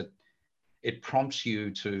does is it prompts you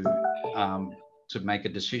to make a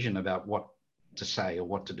decision about what to say or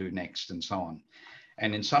what to do next and so on.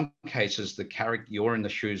 And in some cases, you're in the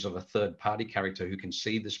shoes of a third party character who can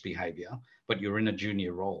see this behavior, but you're in a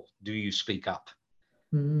junior role. Do you speak up?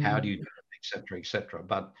 How do you do it, et cetera, et cetera.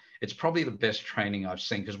 But it's probably the best training I've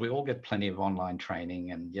seen, because we all get plenty of online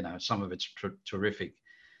training, and, you know, some of it's terrific.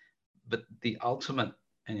 But the ultimate,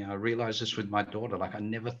 and, you know, I realized this with my daughter, like, I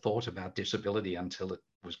never thought about disability until it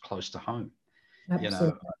was close to home.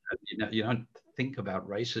 Absolutely. You know, you don't think about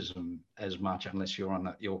racism as much unless you're on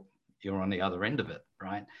the other end of it,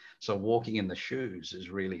 right? So walking in the shoes is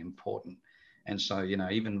really important. And so, you know,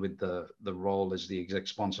 even with the role as the exec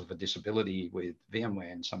sponsor for disability with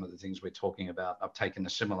VMware and some of the things we're talking about, I've taken a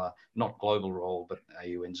similar, not global role, but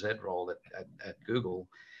AUNZ role at Google.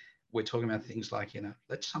 We're talking about things like, you know,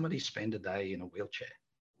 let somebody spend a day in a wheelchair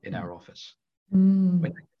in our office. When they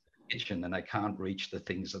get to the kitchen and they can't reach the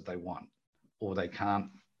things that they want, or they can't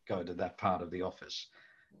go to that part of the office,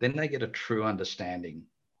 then they get a true understanding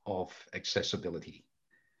of accessibility,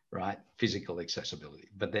 right? Physical accessibility.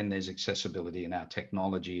 But then there's accessibility in our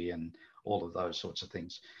technology and all of those sorts of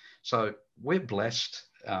things. So we're blessed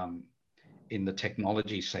in the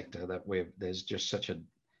technology sector that there's just such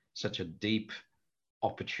a deep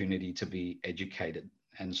opportunity to be educated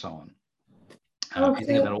and so on. You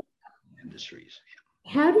think about all industries.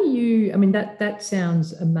 How do you, I mean, that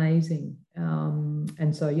sounds amazing.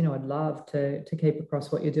 And so, you know, I'd love to keep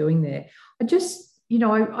across what you're doing there. I just, you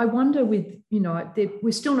know, I wonder with, you know,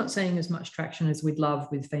 we're still not seeing as much traction as we'd love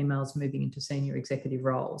with females moving into senior executive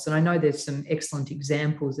roles. And I know there's some excellent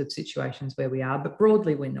examples of situations where we are, but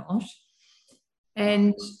broadly we're not.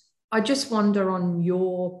 And I just wonder, on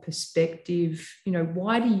your perspective, you know,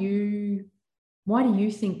 why do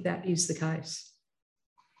you think that is the case?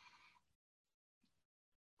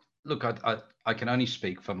 Look, I can only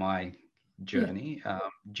speak for my journey. Yeah.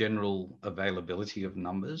 General availability of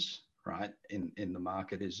numbers, right, in the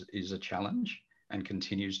market is a challenge and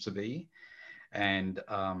continues to be. And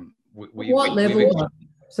what level?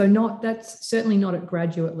 So that's certainly not at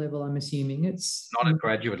graduate level, I'm assuming. It's not at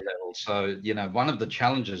graduate level. So, you know, one of the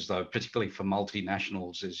challenges, though, particularly for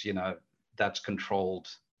multinationals, is, you know, that's controlled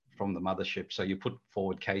from the mothership. So you put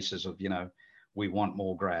forward cases of, you know, we want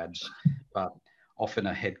more grads, but often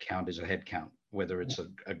a head count is a head count, whether it's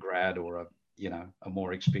a grad or a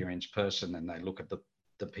more experienced person, and they look at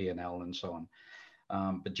the P&L and so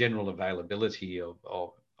on. But general availability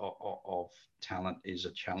of talent is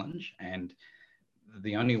a challenge, and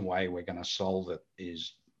the only way we're going to solve it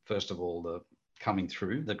is, first of all, the coming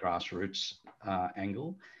through the grassroots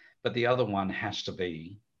angle, but the other one has to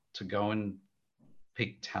be to go and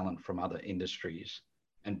pick talent from other industries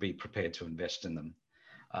and be prepared to invest in them.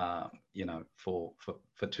 You know, for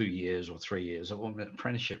 2 years or 3 years, or an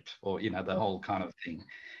apprenticeship, or, you know, the whole kind of thing.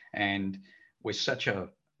 And we're such a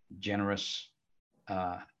generous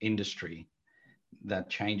industry that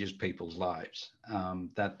changes people's lives,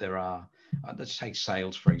 that there are, let's take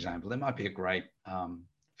sales, for example. There might be a great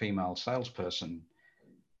female salesperson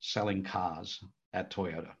selling cars at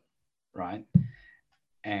Toyota, right?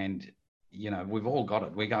 And, you know, we've all got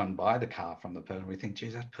it. We go and buy the car from the person. We think,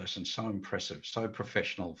 geez, that person's so impressive, so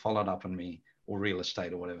professional, followed up on me, or real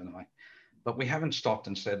estate or whatever. But we haven't stopped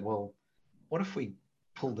and said, well, what if we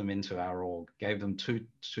pulled them into our org, gave them two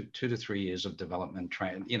to 3 years of development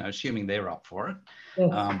training, you know, assuming they're up for it.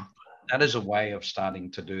 Yes. That is a way of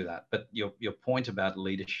starting to do that. But your point about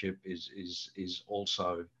leadership is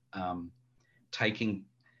also taking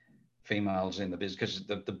females in the business,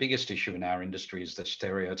 because the biggest issue in our industry is the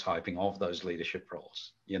stereotyping of those leadership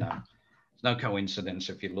roles. You know, it's no coincidence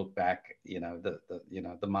if you look back, you know,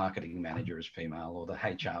 the marketing manager is female, or the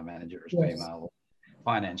HR manager is female, or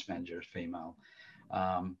finance manager is female.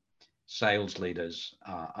 Sales leaders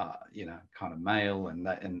are, you know, kind of male,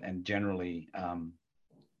 and generally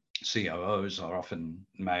COOs are often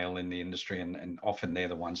male in the industry, and often they're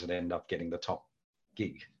the ones that end up getting the top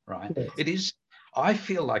gig, right? Yes. It is. I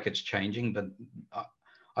feel like it's changing, but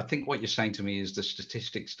I think what you're saying to me is the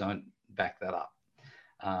statistics don't back that up.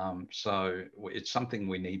 So it's something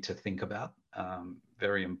we need to think about.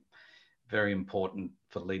 Very important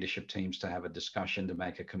for leadership teams to have a discussion, to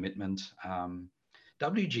make a commitment.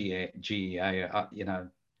 WGEA,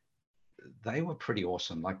 they were pretty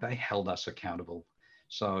awesome. Like, they held us accountable.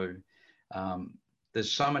 So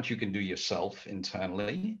there's so much you can do yourself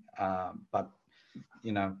internally, but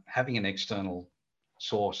having an external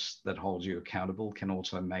source that holds you accountable can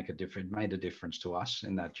also make a difference. Made a difference to us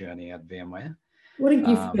in that journey at VMware. What a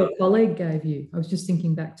gift your colleague gave you. I was just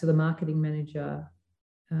thinking back to the marketing manager.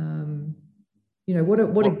 What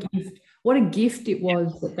a gift it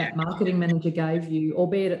was that marketing manager gave you,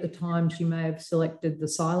 albeit at the time she may have selected the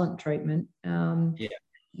silent treatment. The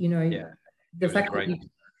fact that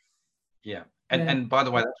and by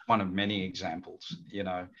the way, that's one of many examples.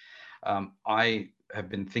 I have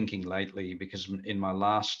been thinking lately, because in my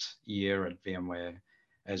last year at VMware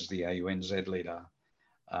as the AUNZ leader,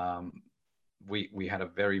 we had a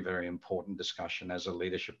very, very important discussion as a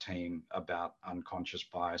leadership team about unconscious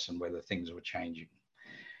bias and whether things were changing.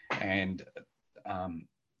 And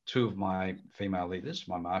two of my female leaders,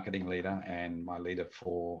 my marketing leader and my leader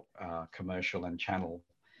for commercial and channel,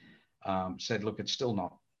 said, look, it's still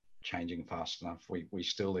not changing fast enough. We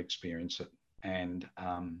still experience it. And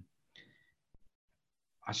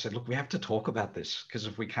I said, look, we have to talk about this, because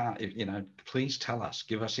if we can't, please tell us,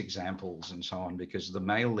 give us examples and so on, because the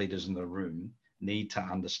male leaders in the room need to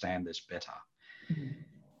understand this better. Mm-hmm.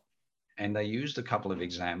 And they used a couple of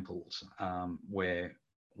examples where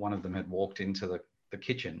one of them had walked into the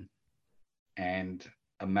kitchen, and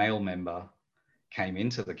a male member came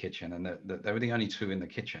into the kitchen, and they were the only two in the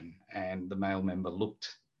kitchen. And the male member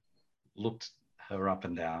looked her up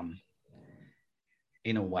and down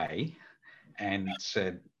in a way and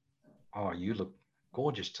said, oh, you look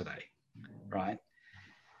gorgeous today, right?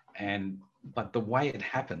 But the way it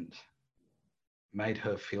happened made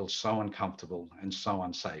her feel so uncomfortable and so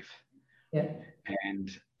unsafe. Yeah.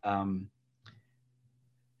 And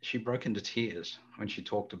she broke into tears when she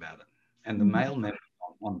talked about it. And the male members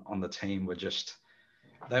on the team were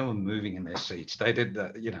they were moving in their seats. They did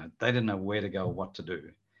they didn't know where to go or what to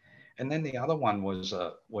do. And then the other one was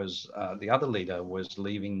the other leader was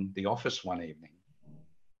leaving the office one evening,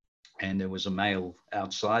 and there was a male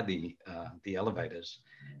outside the elevators.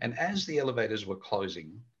 And as the elevators were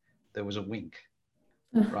closing, there was a wink,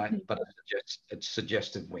 right? But it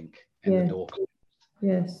suggested wink, and the door closed.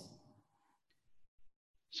 Yes.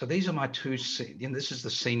 So these are my two, this is the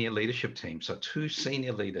senior leadership team. So two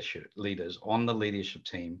senior leaders on the leadership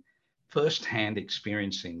team, firsthand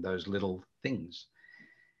experiencing those little things.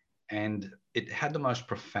 And it had the most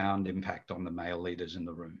profound impact on the male leaders in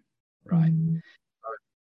the room, right? Mm-hmm. So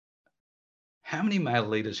how many male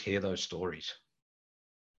leaders hear those stories?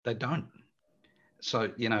 They don't. So,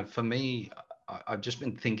 for me, I've just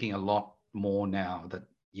been thinking a lot more now that,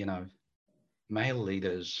 male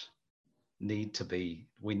leaders need to be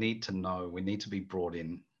brought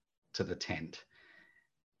in to the tent,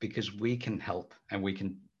 because we can help, and we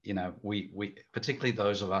can, we particularly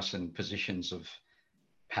those of us in positions of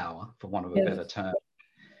power, for want of a better term,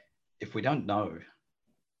 if we don't know,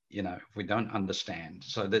 if we don't understand,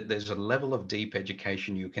 so that there's a level of deep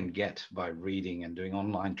education you can get by reading and doing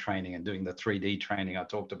online training and doing the 3D training I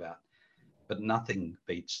talked about, but nothing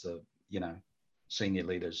beats the, senior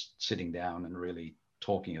leaders sitting down and really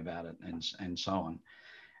talking about it and so on.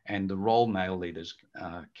 And the role male leaders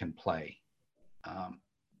can play,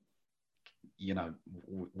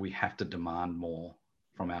 we have to demand more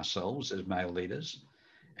from ourselves as male leaders,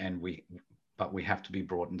 but we have to be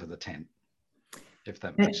brought into the tent, if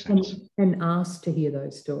that makes sense. And asked to hear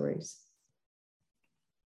those stories.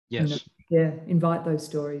 Yes. Invite those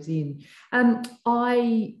stories in.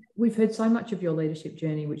 We've heard so much of your leadership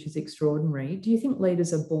journey, which is extraordinary. Do you think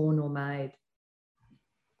leaders are born or made?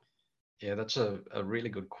 Yeah, that's a really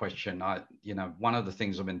good question. One of the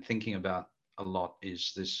things I've been thinking about a lot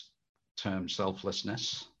is this term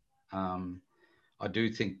selflessness. I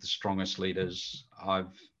do think the strongest leaders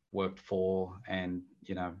I've worked for, and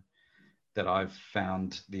that I've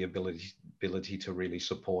found the ability to really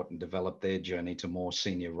support and develop their journey to more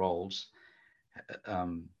senior roles,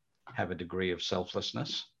 have a degree of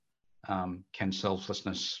selflessness. Can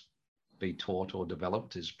selflessness be taught or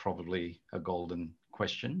developed is probably a golden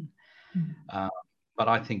question. Mm-hmm. But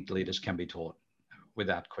I think leaders can be taught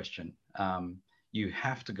without question. You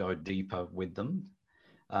have to go deeper with them.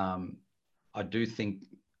 I do think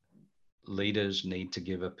leaders need to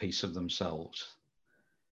give a piece of themselves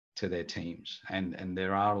to their teams, and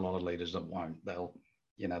there are a lot of leaders that won't. They'll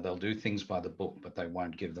do things by the book, but they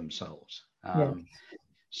won't give themselves.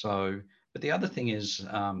 So, but the other thing is,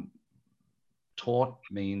 taught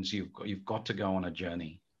means you've got to go on a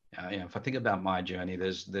journey. If I think about my journey,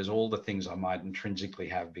 there's all the things I might intrinsically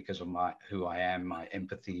have because of who I am, my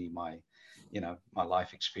empathy, my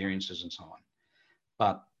life experiences and so on.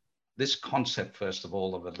 But this concept, first of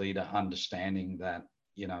all, of a leader understanding that,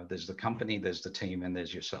 there's the company, there's the team, and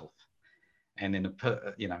there's yourself. And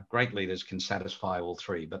great leaders can satisfy all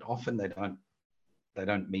three, but often they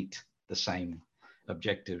don't meet the same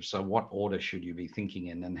objectives. So what order should you be thinking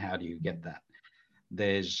in, and how do you get that?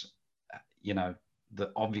 There's, the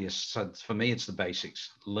obvious. So for me, it's the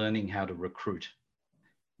basics: learning how to recruit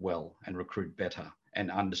well and recruit better, and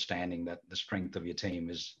understanding that the strength of your team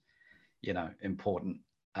is, important.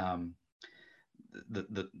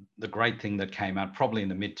 The great thing that came out probably in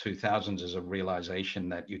the mid 2000s is a realization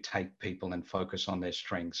that you take people and focus on their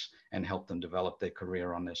strengths and help them develop their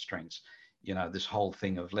career on their strengths. This whole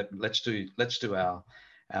thing of let's do our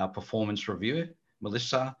performance review.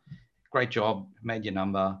 Melissa, great job, made your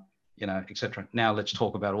number, etc. Now let's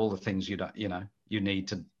talk about all the things you need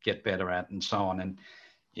to get better at, and so on. And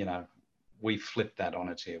we flipped that on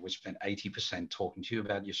its ear. We spent 80% talking to you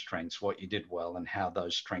about your strengths, what you did well, and how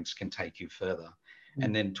those strengths can take you further. Mm-hmm.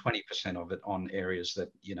 And then 20% of it on areas that,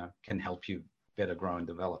 can help you better grow and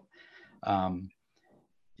develop.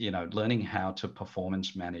 Learning how to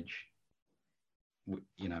performance manage,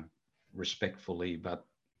 respectfully, but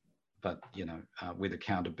with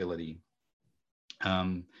accountability,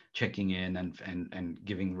 checking in and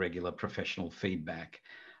giving regular professional feedback,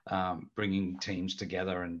 bringing teams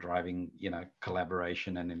together and driving,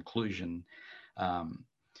 collaboration and inclusion,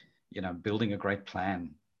 building a great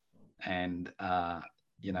plan, and,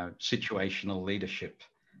 situational leadership,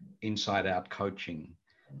 inside out coaching,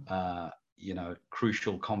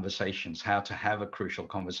 crucial conversations, how to have a crucial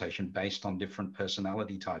conversation based on different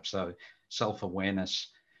personality types. So self-awareness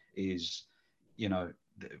is,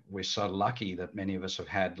 we're so lucky that many of us have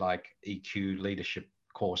had like EQ leadership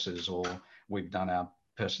courses, or we've done our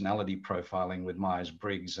personality profiling with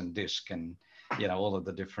Myers-Briggs and DISC and, all of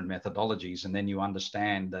the different methodologies. And then you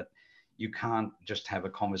understand that you can't just have a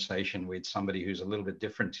conversation with somebody who's a little bit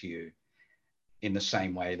different to you in the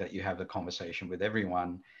same way that you have the conversation with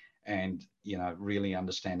everyone. And, really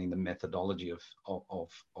understanding the methodology of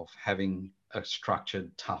having a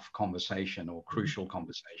structured, tough conversation or crucial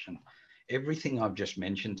conversation. Everything I've just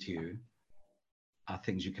mentioned to you are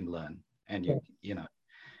things you can learn. And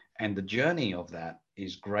and the journey of that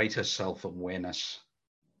is greater self-awareness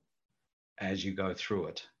as you go through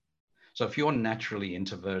it. So if you're naturally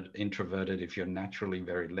introverted, if you're naturally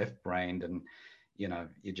very left-brained, and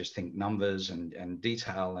you just think numbers and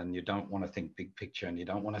detail, and you don't want to think big picture, and you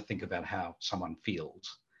don't want to think about how someone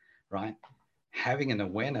feels, right? Having an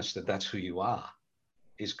awareness that that's who you are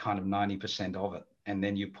is kind of 90% of it. And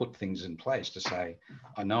then you put things in place to say,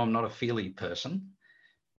 I know I'm not a feely person,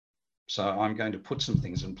 so I'm going to put some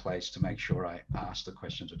things in place to make sure I ask the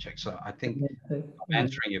questions or check. So I think I'm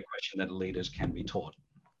answering your question that leaders can be taught.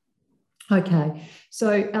 Okay.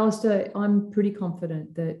 So, Alistair, I'm pretty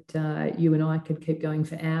confident that you and I could keep going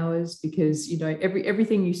for hours, because,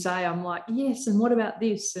 everything you say, I'm like, yes, and what about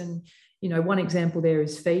this? And, one example there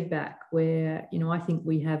is feedback, where, I think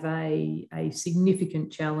we have a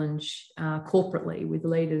significant challenge corporately with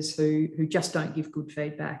leaders who just don't give good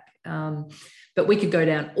feedback. But we could go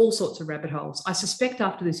down all sorts of rabbit holes. I suspect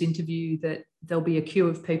after this interview that there'll be a queue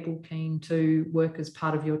of people keen to work as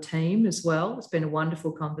part of your team as well. It's been a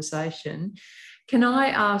wonderful conversation. Can I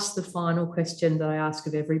ask the final question that I ask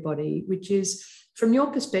of everybody, which is, from your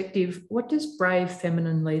perspective, what does brave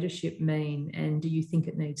feminine leadership mean, and do you think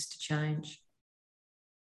it needs to change?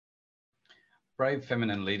 Brave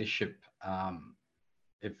feminine leadership,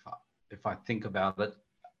 if I think about it,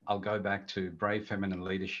 I'll go back to brave feminine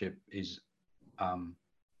leadership is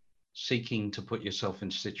seeking to put yourself in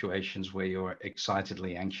situations where you're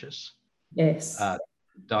excitedly anxious. Yes.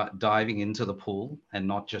 Diving into the pool and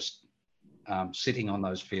not just sitting on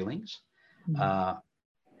those feelings,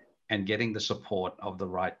 and getting the support of the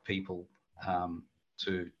right people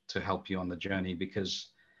to help you on the journey, because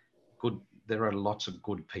there are lots of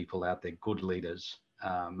good people out there, good leaders,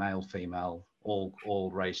 male, female, all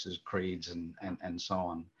races, creeds, and so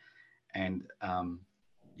on. And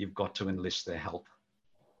you've got to enlist their help.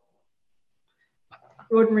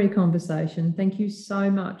 Extraordinary conversation. Thank you so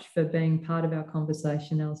much for being part of our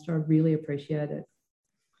conversation, Alistair. I really appreciate it.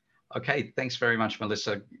 Okay, thanks very much,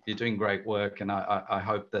 Melissa. You're doing great work, and I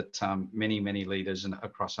hope that many leaders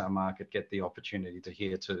across our market get the opportunity to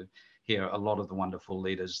hear a lot of the wonderful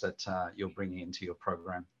leaders that you're bringing into your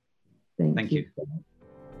program. Thank you.